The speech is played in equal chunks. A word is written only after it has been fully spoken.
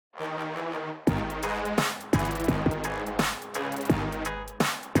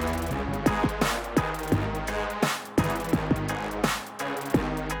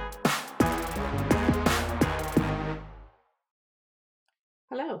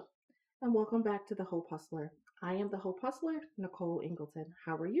And welcome back to the Hope Hustler. I am the Hope Hustler, Nicole Ingleton.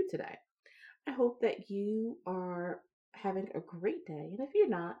 How are you today? I hope that you are having a great day. And if you're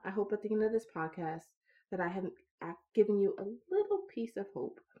not, I hope at the end of this podcast that I have given you a little piece of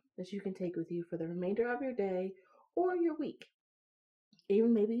hope that you can take with you for the remainder of your day or your week,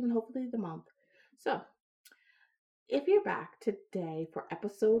 even maybe even hopefully the month. So, if you're back today for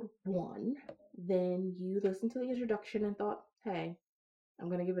episode 1, then you listened to the introduction and thought, hey, I'm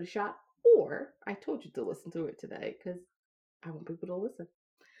going to give it a shot. Or I told you to listen to it today because I want people to listen.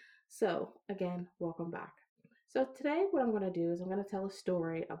 So, again, welcome back. So, today, what I'm going to do is I'm going to tell a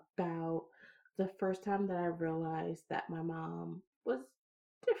story about the first time that I realized that my mom was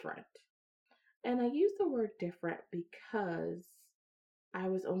different. And I use the word different because I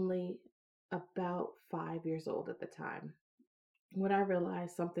was only about 5 years old at the time when I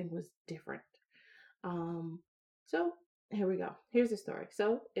realized something was different. Um, so here we go. Here's the story.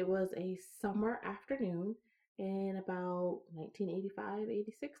 So it was a summer afternoon in about 1985,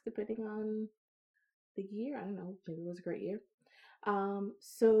 86, depending on the year. I don't know. Maybe it was a great year.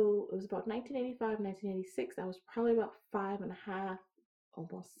 So it was about 1985, 1986. I was probably about five and a half,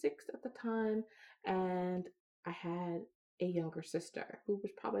 almost six at the time. And I had a younger sister who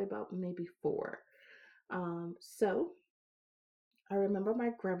was probably about maybe four. So I remember my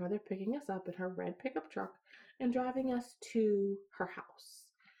grandmother picking us up in her red pickup truck and driving us to her house.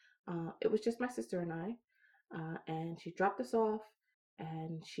 It was just my sister and I, and she dropped us off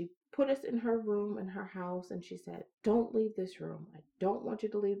and she put us in her room in her house and she said, "Don't leave this room. I don't want you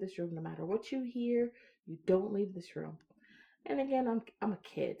to leave this room. No matter what you hear, you don't leave this room." And again, I'm a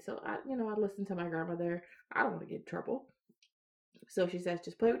kid, so I listen to my grandmother. I don't want to get in trouble. So she says,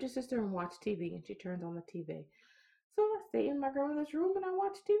 "Just play with your sister and watch TV." And she turns on the TV. So I stay in my grandmother's room and I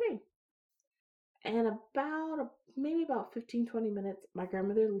watch TV. And maybe about 15, 20 minutes, my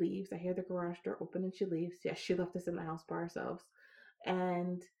grandmother leaves. I hear the garage door open and she leaves. Yes, she left us in the house by ourselves.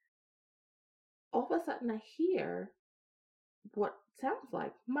 And all of a sudden, I hear what sounds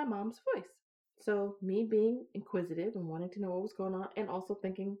like my mom's voice. So, me being inquisitive and wanting to know what was going on, and also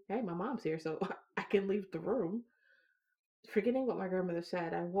thinking, hey, my mom's here, so I can leave the room. Forgetting what my grandmother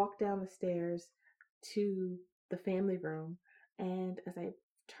said, I walked down the stairs to the family room, and as I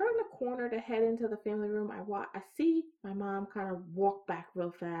turn the corner to head into the family room, I see my mom kind of walk back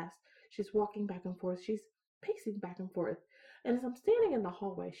real fast. She's walking back and forth. She's pacing back and forth. And as I'm standing in the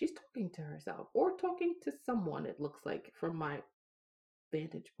hallway, she's talking to herself or talking to someone, it looks like, from my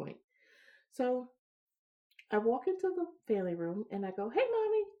vantage point. So I walk into the family room and I go, "Hey,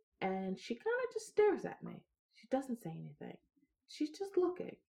 mommy." And she kind of just stares at me. She doesn't say anything. She's just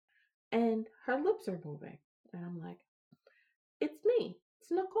looking. And her lips are moving. And I'm like, "It's me.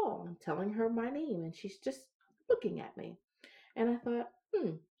 It's Nicole." I'm telling her my name and she's just looking at me. And I thought,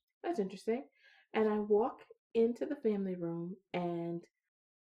 that's interesting. And I walk into the family room and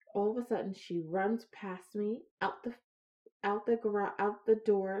all of a sudden she runs past me out the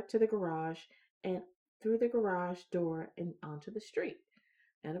door to the garage and through the garage door and onto the street.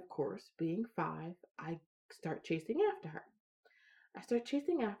 And of course, being five, I start chasing after her. I start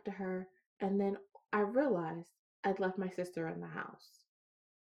chasing after her, and then I realized I'd left my sister in the house.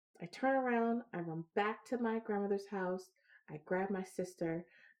 I turn around, I run back to my grandmother's house, I grab my sister,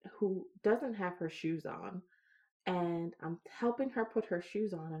 who doesn't have her shoes on, and I'm helping her put her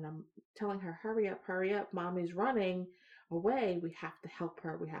shoes on, and I'm telling her, hurry up, mommy's running away. We have to help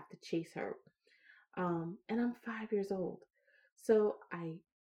her, we have to chase her. And I'm 5 years old. So I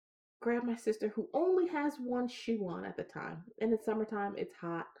grab my sister, who only has one shoe on at the time. And it's summertime, it's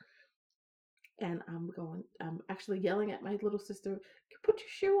hot. And I'm actually yelling at my little sister, "Put your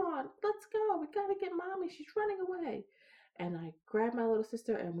shoe on. Let's go. We got to get mommy. She's running away." And I grab my little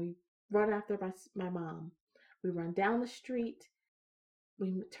sister and we run after my mom. We run down the street.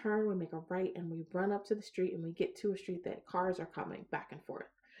 We turn, we make a right, and we run up to the street and we get to a street that cars are coming back and forth.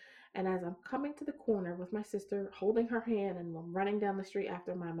 And as I'm coming to the corner with my sister holding her hand and I'm running down the street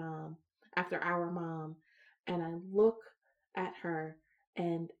after our mom, and I look at her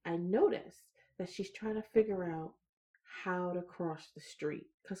and I notice that she's trying to figure out how to cross the street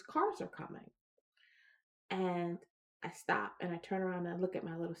because cars are coming. And I stop and I turn around and I look at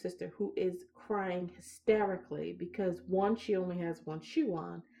my little sister who is crying hysterically because one, she only has one shoe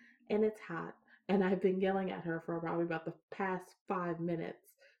on and it's hot. And I've been yelling at her for probably about the past 5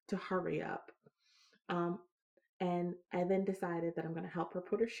 minutes to hurry up. Um, and I then decided that I'm going to help her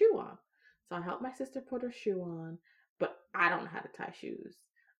put her shoe on. So I helped my sister put her shoe on, but I don't know how to tie shoes.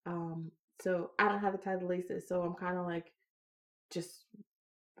 Um, so I don't know how to tie the laces. So I'm kind of like, just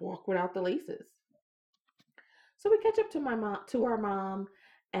walk without the laces. So we catch up to our mom,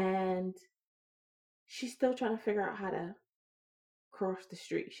 And she's still trying to figure out how to cross the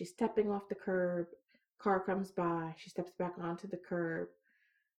street. She's stepping off the curb. Car comes by. She steps back onto the curb.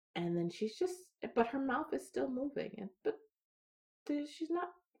 And then but her mouth is still moving. But she's not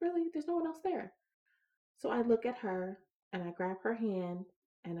really, there's no one else there. So I look at her and I grab her hand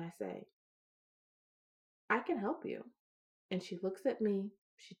and I say, I can help you. And she looks at me.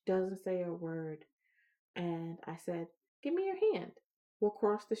 She doesn't say a word. And I said, give me your hand. We'll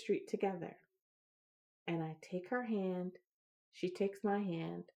cross the street together. And I take her hand. She takes my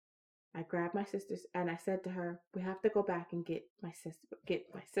hand. I grab my sister's and I said to her, we have to go back and get my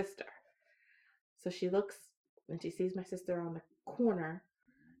sister. So she looks and she sees my sister on the corner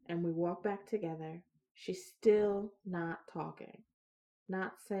and we walk back together. She's still not talking,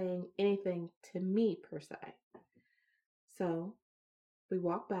 not saying anything to me per se. So we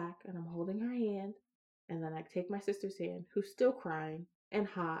walk back and I'm holding her hand and then I take my sister's hand, who's still crying and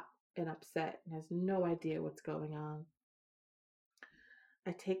hot and upset and has no idea what's going on.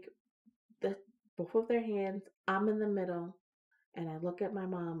 I take both of their hands, I'm in the middle, and I look at my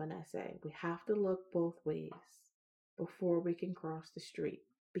mom and I say, we have to look both ways before we can cross the street,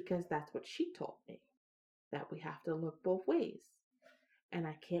 because that's what she told me, that we have to look both ways. And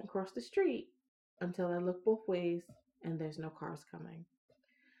I can't cross the street until I look both ways and there's no cars coming.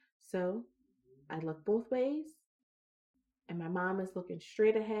 So I look both ways and my mom is looking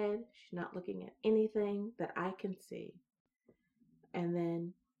straight ahead. She's not looking at anything that I can see. And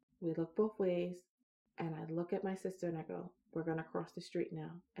then we look both ways and I look at my sister and I go, we're going to cross the street now.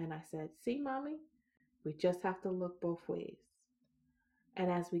 And I said, see, mommy, we just have to look both ways.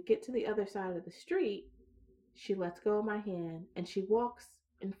 And as we get to the other side of the street, she lets go of my hand and she walks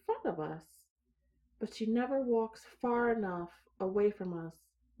in front of us, but she never walks far enough away from us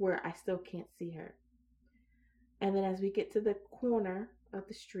where I still can't see her. And then as we get to the corner of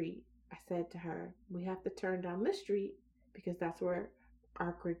the street, I said to her, we have to turn down this street because that's where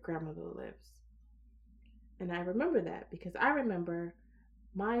our great grandmother lives. And I remember that because I remember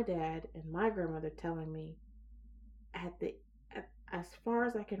my dad and my grandmother telling me as far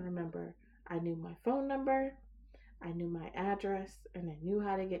as I can remember, I knew my phone number, I knew my address, and I knew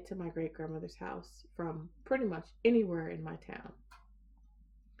how to get to my great grandmother's house from pretty much anywhere in my town.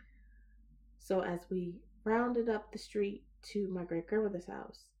 So as we rounded up the street to my great grandmother's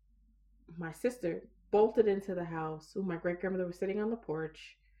house, my sister bolted into the house when my great grandmother was sitting on the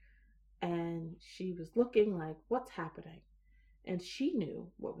porch, and she was looking like, what's happening? And she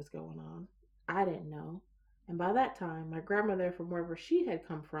knew what was going on. I didn't know. And by that time, my grandmother from wherever she had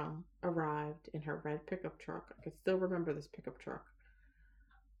come from arrived in her red pickup truck. I can still remember this pickup truck.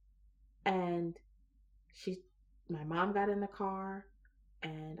 And my mom got in the car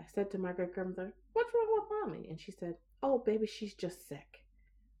and I said to my great grandmother, what's wrong with mommy? And she said, oh, baby, she's just sick.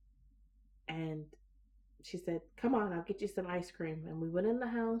 And she said, come on, I'll get you some ice cream. And we went in the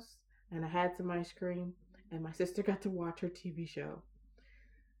house and I had some ice cream and my sister got to watch her TV show.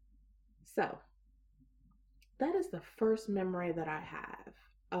 So that is the first memory that I have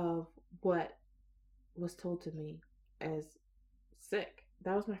of what was told to me as sick.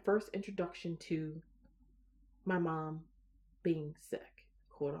 That was my first introduction to my mom being sick,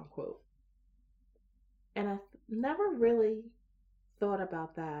 quote unquote. And I never really thought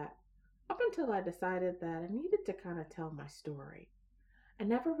about that up until I decided that I needed to kind of tell my story. I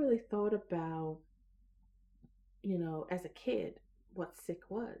never really thought about, as a kid, what sick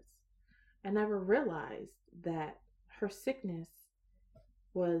was. I never realized that her sickness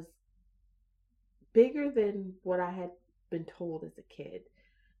was bigger than what I had been told as a kid.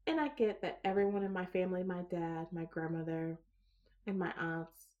 And I get that everyone in my family, my dad, my grandmother, and my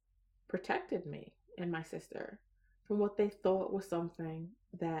aunts protected me and my sister from what they thought was something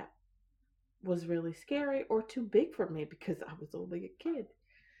that was really scary or too big for me because I was only a kid.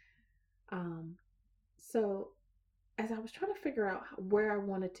 So as I was trying to figure out where I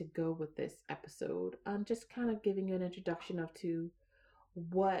wanted to go with this episode, I'm just kind of giving you an introduction to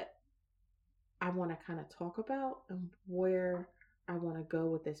what I want to kind of talk about and where I want to go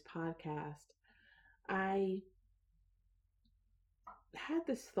with this podcast. I had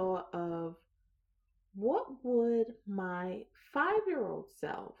this thought of what would my 5-year-old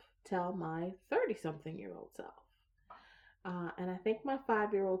self tell my 30-something-year-old self? And I think my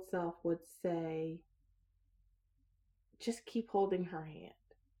 5-year-old self would say, just keep holding her hand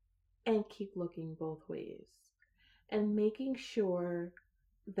and keep looking both ways and making sure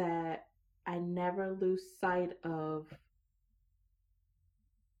that I never lose sight of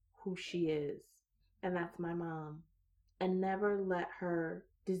who she is, and that's my mom, and never let her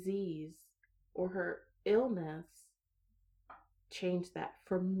disease or her illness change that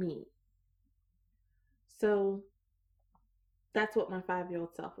for me. So that's what my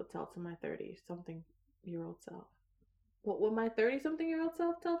 5-year-old self would tell to my 30 something year old self. What would my 30 something year old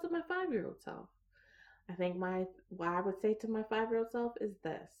self tell to my 5-year old self? I think what I would say to my 5-year old self is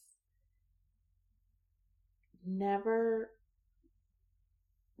this: never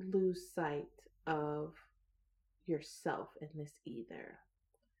lose sight of yourself in this either.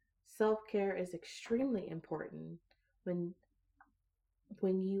 Self care is extremely important when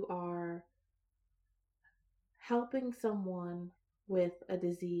you are helping someone with a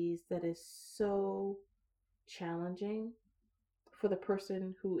disease that is so challenging for the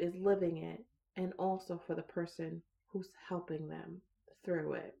person who is living it and also for the person who's helping them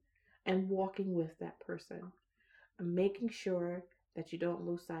through it and walking with that person and making sure that you don't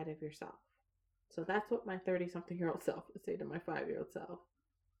lose sight of yourself. So that's what my 30 something year old self would say to my 5-year old self.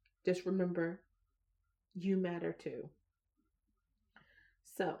 Just remember, you matter too.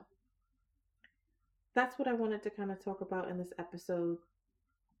 So that's what I wanted to kind of talk about in this episode.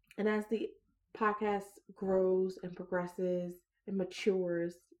 And as the podcast grows and progresses and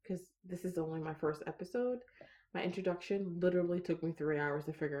matures, because this is only my first episode, my introduction literally took me 3 hours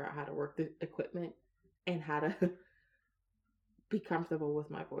to figure out how to work the equipment and how to be comfortable with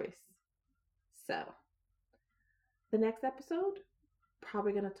my voice. So the next episode, I'm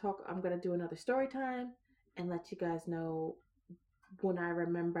going to do another story time and let you guys know what I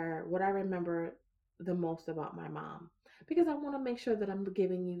remember the most about my mom, because I want to make sure that I'm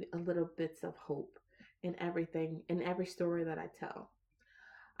giving you a little bits of hope in everything, in every story that I tell.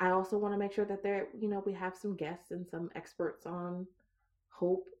 I also want to make sure that we have some guests and some experts on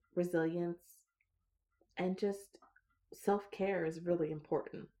hope, resilience, and just self-care is really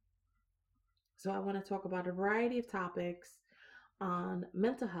important. So I want to talk about a variety of topics on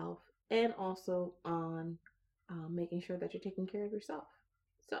mental health and also on making sure that you're taking care of yourself.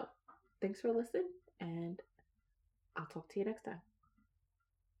 So thanks for listening, and I'll talk to you next time.